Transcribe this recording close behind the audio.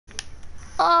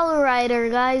Alrighter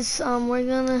guys, we're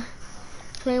gonna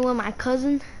play with my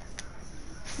cousin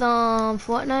some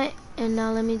Fortnite, and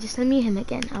now let me mute him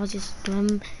again. I was just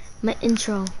doing my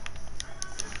intro.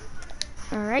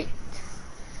 Alright,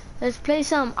 let's play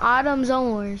some Autumn Zone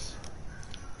Wars.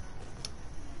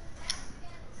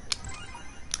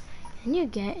 Can you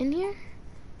get in here?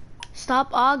 Stop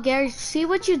all Gary. See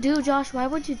what you do, Josh. Why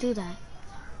would you do that?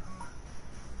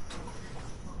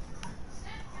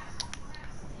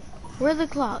 Where are the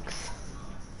clocks?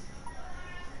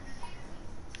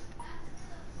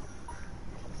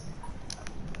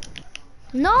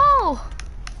 No!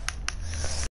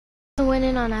 I went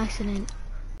in on accident.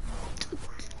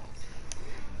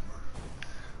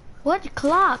 What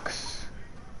clocks?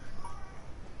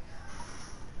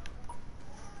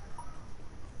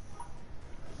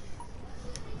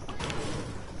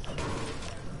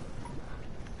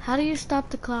 How do you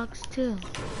stop the clocks too?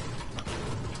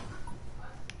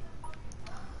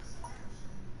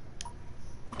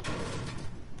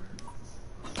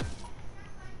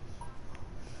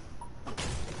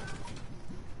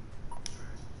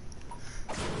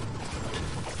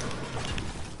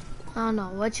 I don't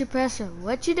know what you press or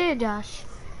what you did, Josh.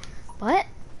 But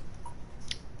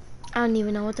I don't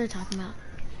even know what they're talking about.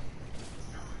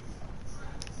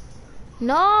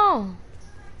 No!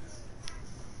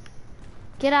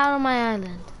 Get out of my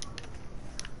island.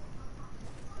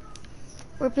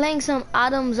 We're playing some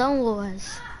Autumn Zone Wars.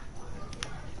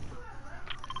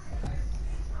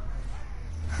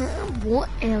 What?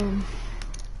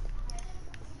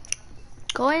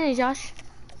 Go in, Josh.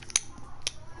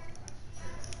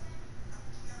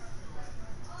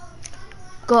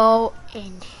 Go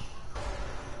in.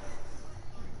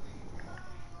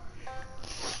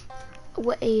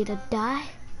 Way to die.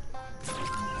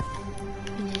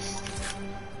 Missed.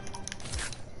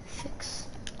 Fix.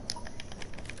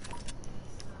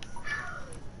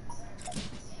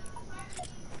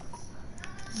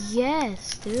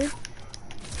 Yes, dude.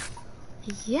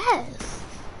 Yes.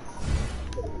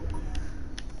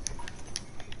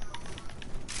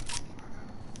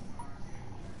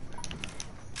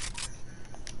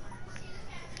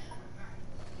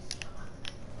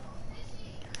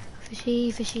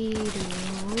 Fishy, fishy,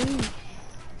 doing.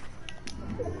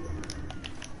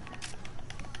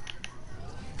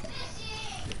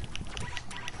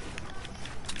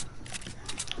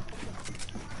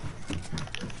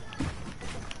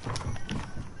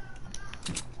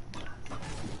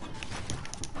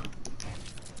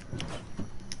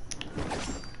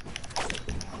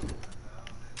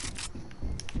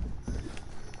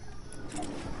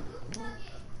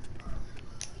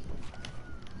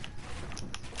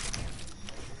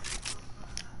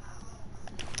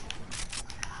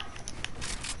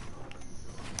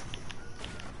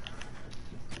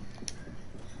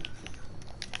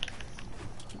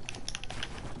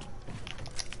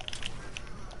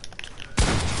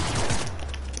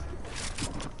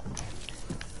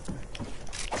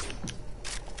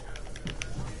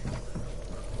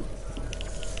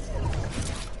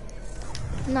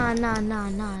 Nah.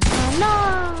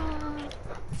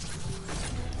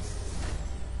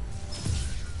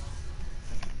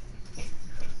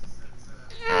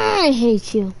 I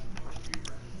hate you.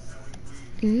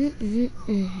 Don't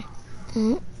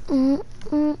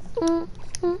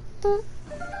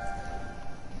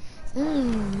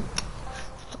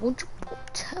you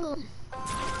tell him.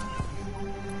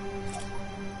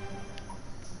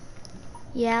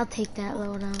 Yeah, I'll take that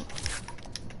loadout.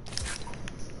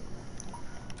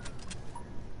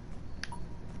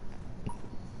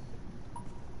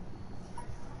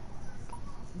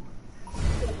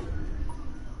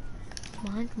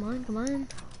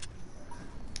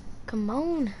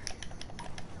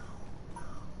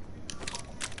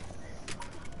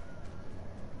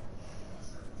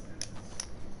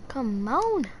 Come on. Come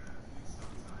on.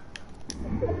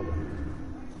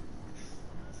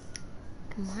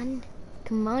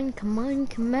 Come on.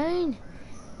 Come on.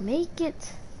 Make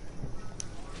it.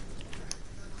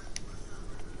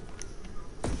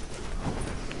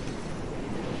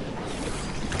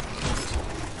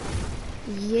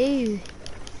 You.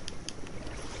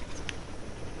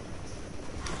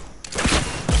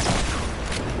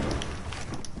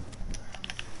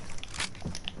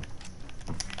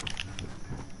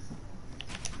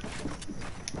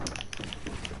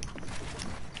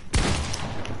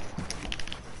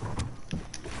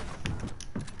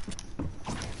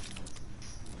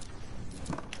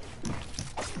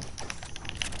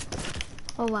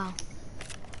 Oh wow.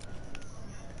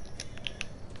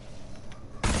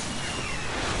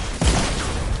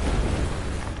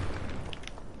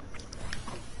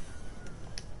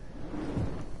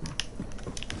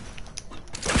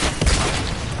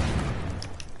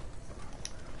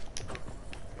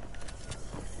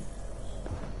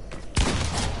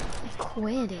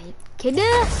 quit it. Kid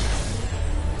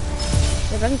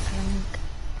Clunk clunk.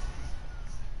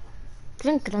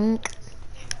 Clunk clunk.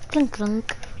 Clunk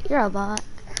clunk. You're a bot.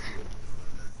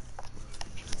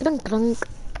 Clunk clunk.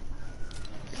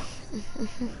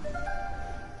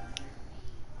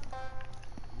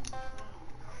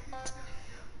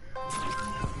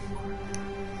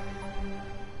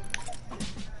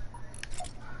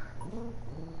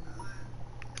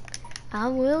 I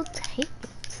will take it.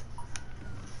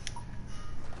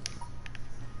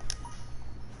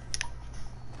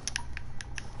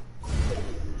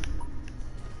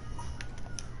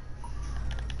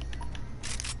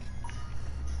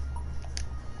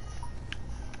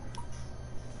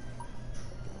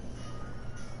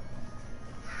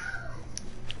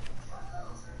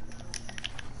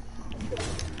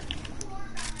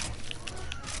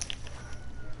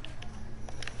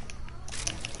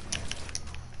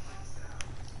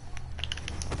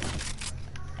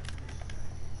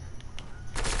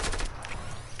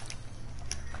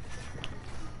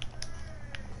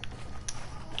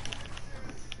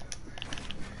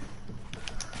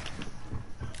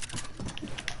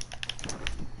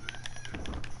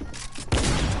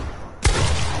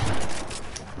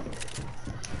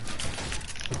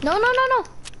 No, no, no, no.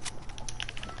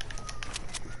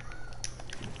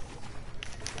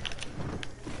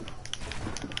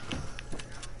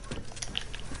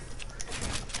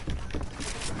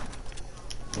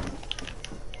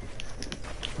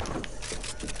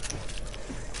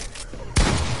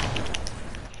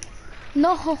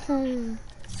 No.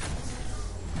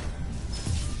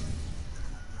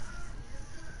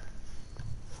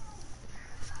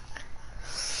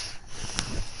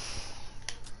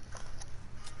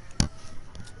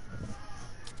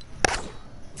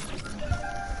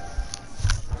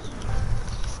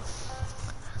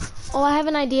 Oh, I have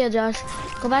an idea, Josh.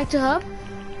 Go back to hub.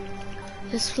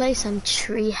 Let's play some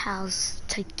Treehouse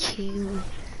Tycoon.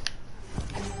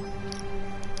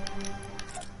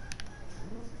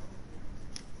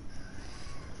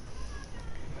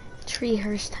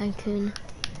 Treehouse Tycoon.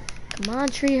 Come on,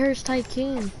 Treehouse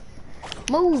Tycoon.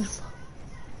 Move.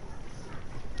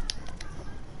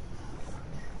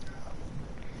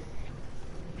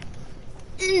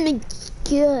 Oh my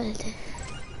God.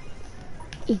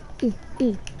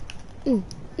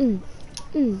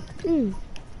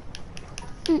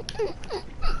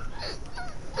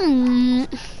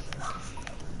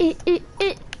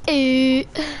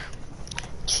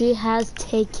 She has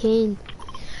taken.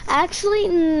 Actually,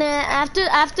 nah,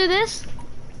 after this.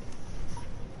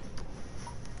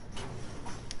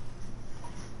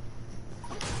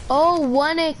 Oh,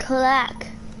 1 o'clock.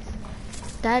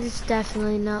 That is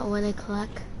definitely not 1 o'clock.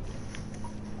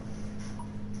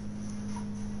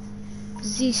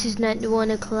 This is not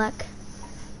 1 o'clock.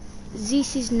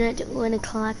 This is not 1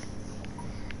 o'clock.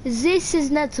 This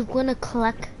is not 1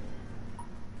 o'clock.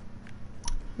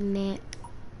 Nah.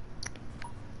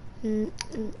 Come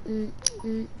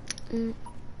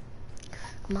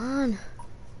on.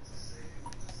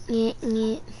 Yeah.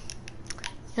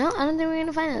 No, I don't think we're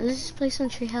gonna find it. Let's just play some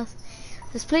Treehouse.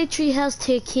 Let's play Treehouse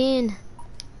Tycoon.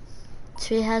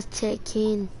 Treehouse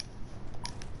Tycoon.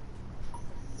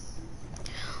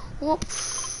 Whoop.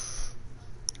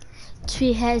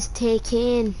 Treehouse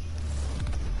Tycoon.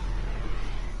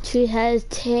 Treehouse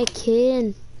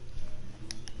Tycoon.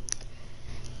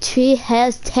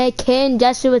 Treehouse Tycoon.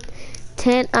 Joshua,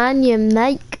 turn on your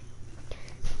mic.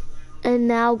 And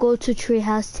now go to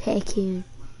Treehouse Tycoon.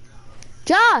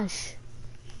 Josh!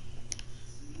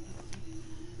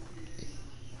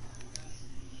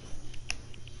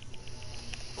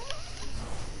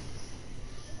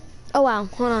 Oh wow,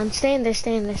 hold on. Stay in there.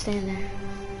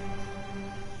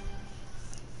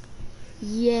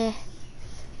 Yeah.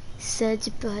 Such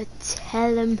but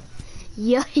tell him.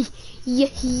 Yeah. Yeah.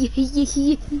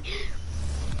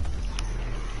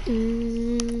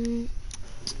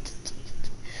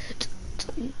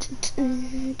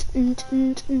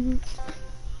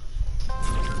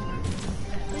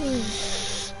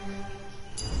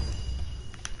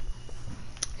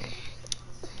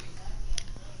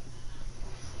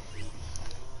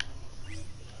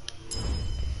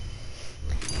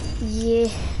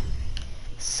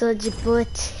 Such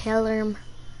but tell him.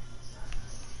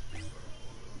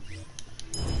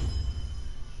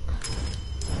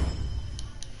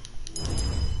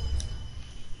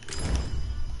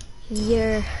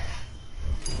 Yeah.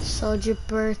 Soldier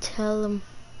Bird, tell him.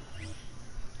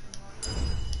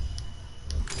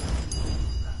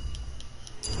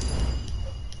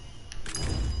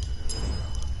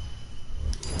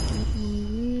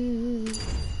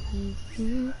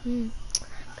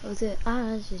 close your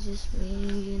eyes, it's just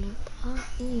me up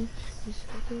me. You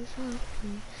say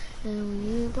something, and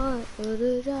when you part of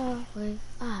the driveway,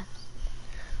 vibes.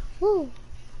 Woo!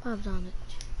 Vibes on it.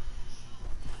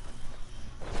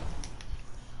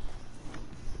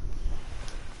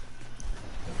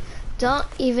 Don't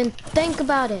even think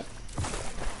about it.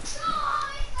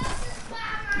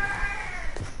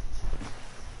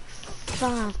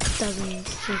 5,000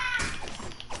 shit.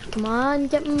 Come on,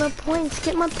 get my points,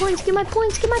 get my points, get my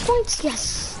points, get my points.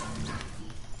 Yes.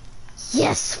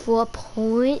 Yes, 4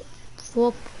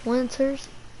 pointers.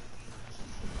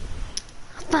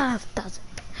 5,000.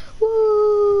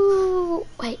 Woo!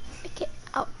 Wait, get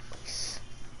out.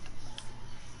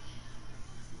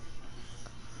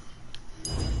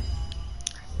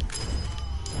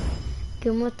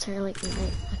 Give them a turn like I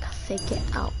fake it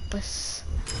out, but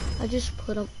I just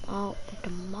put them out with the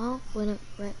mouth when it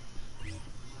wet.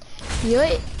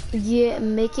 Yeah,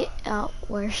 make it out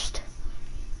worst.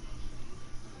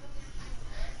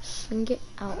 Sing it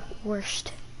out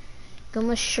worst. Come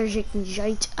a shirt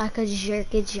right, I could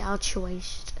jerk it out your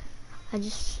waist. I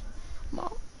just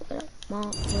mouth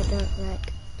with a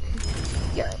wreck.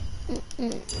 Yeah,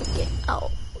 get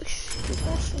out.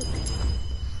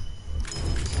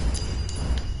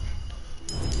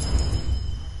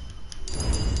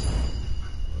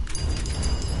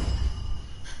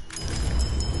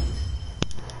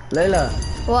 Layla.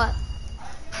 What?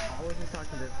 I wasn't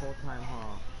talking this whole time,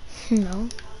 huh? No.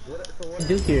 So what do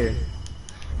you do here?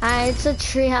 It's a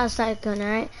treehouse tycoon,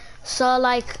 alright? So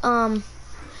like,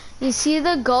 you see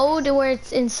the gold where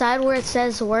it's inside where it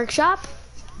says workshop?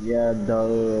 Yeah,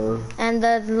 duh. And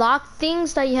the lock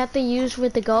things that you have to use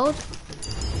with the gold?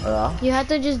 You have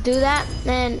to just do that,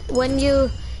 and when you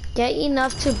get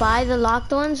enough to buy the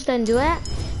locked ones, then do it.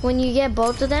 When you get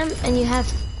both of them and you have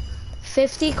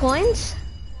 50 coins,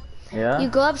 you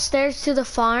go upstairs to the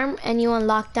farm and you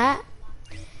unlock that.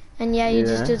 And yeah, you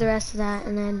just do the rest of that,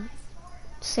 and then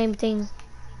same thing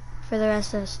for the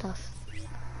rest of the stuff.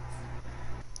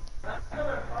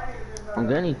 I'm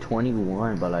getting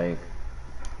 21, but like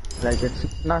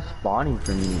it's not spawning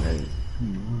for me. Like,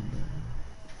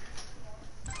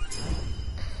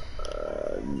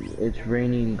 it's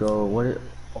raining gold. What the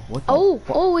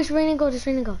Oh, it's raining gold. It's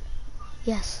raining gold.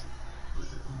 Yes.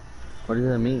 What does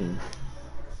that mean?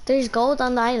 There's gold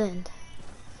on the island.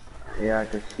 Yeah, I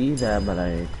can see that, but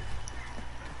like,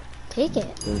 take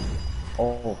it. There's, 5.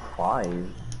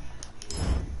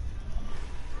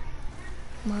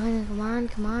 Come on, come on,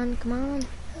 come on, come on.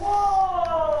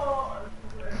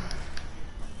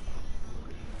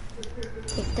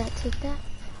 Take that, take that.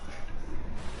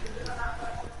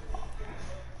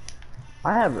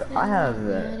 I have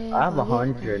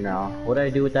 100 now. What do I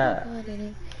do with that?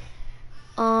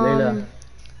 Layla.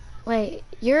 Wait,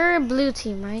 you're a blue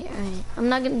team, right? Alright. I'm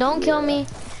not gonna, don't kill me.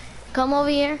 Come over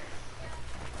here.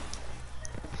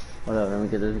 Hold up, let me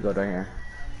get this gold right here.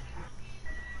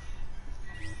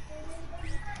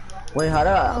 Wait, how do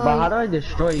I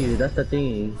destroy you? That's the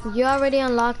thing. You already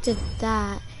unlocked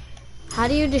that. How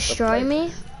do you destroy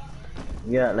me?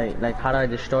 Yeah, like how do I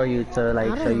destroy you to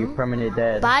like show you permanent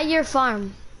dead? Buy your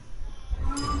farm.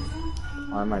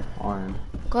 On my farm.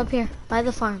 Go up here. Buy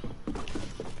the farm.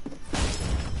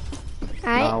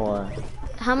 Alright. Now what?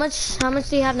 How much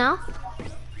do you have now?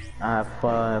 I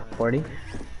have 40.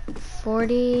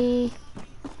 40.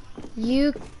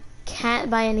 You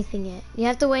can't buy anything yet. You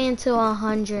have to wait until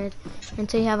 100.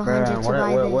 Until you have 100 to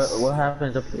buy this. What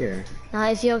happens up here? Now,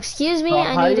 if you'll excuse me,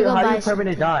 I need to go buy something. How do you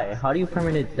permanent die? How do you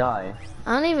permanent die?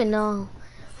 I don't even know.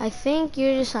 I think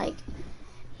you're just like,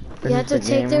 you have to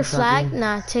take their flag.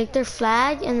 Nah, take their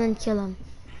flag and then kill them.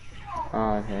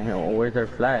 Oh, okay. Where's their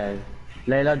flag?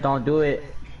 Layla, don't do it.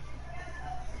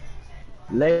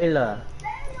 Layla.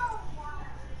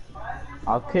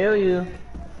 I'll kill you.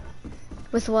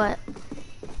 With what?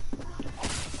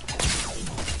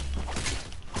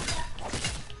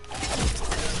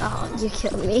 Oh, you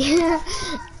killed me.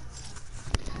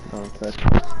 Oh, that's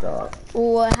stop.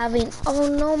 Or having, oh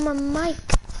no, my mic.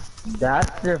 That's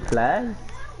their flag?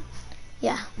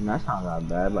 Yeah. That's not that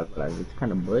bad, but like it's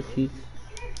kind of butchy.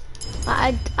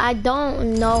 I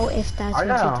don't know if that's I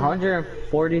got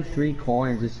 143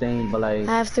 coins the same, but like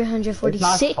I have 346. It's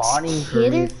not spawning for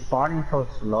me. It's spawning so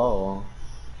slow.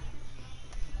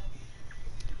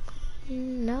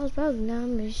 Now it's broken. Now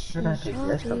I'm just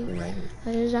something right here.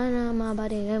 I design on my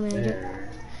body.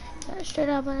 Straight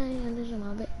up on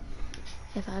my bed.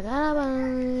 If I got up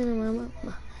on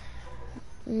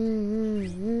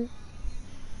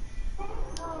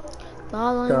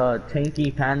the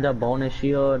Tanky Panda bonus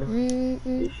shield.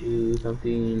 Issue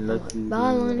something lucky.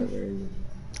 Ball on.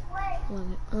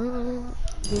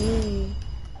 Yeah.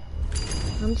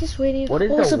 I'm just waiting. What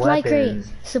is Oh, the supply weapon? crate.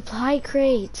 Supply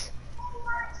crate.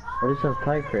 What is a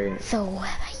supply crate? So,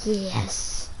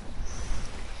 yes.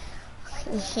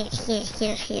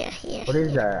 Here. What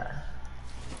is that?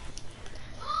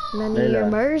 None of your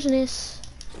Layla. business.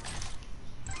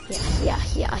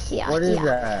 Yeah. What is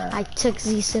that? I took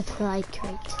the supply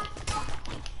crate.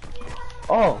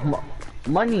 Oh,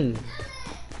 money.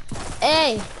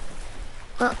 Hey!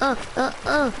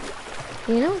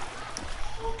 You know?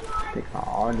 Take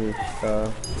all this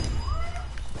stuff.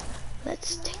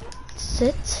 Let's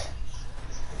sit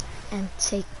and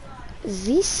take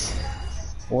this.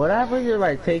 What happens if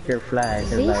I take your flag?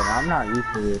 Cause This? like I'm not used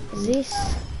to this. This.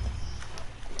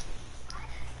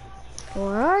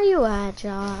 Where are you at,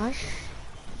 Josh?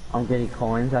 I'm getting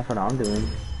coins. That's what I'm doing.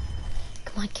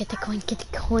 Come on, get the coin, get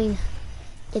the coin.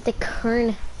 Get the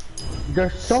kern.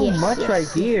 There's so much right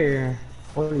here.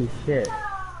 Holy shit.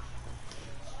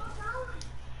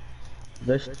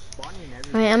 There's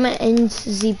Alright, I'm gonna end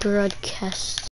the broadcast.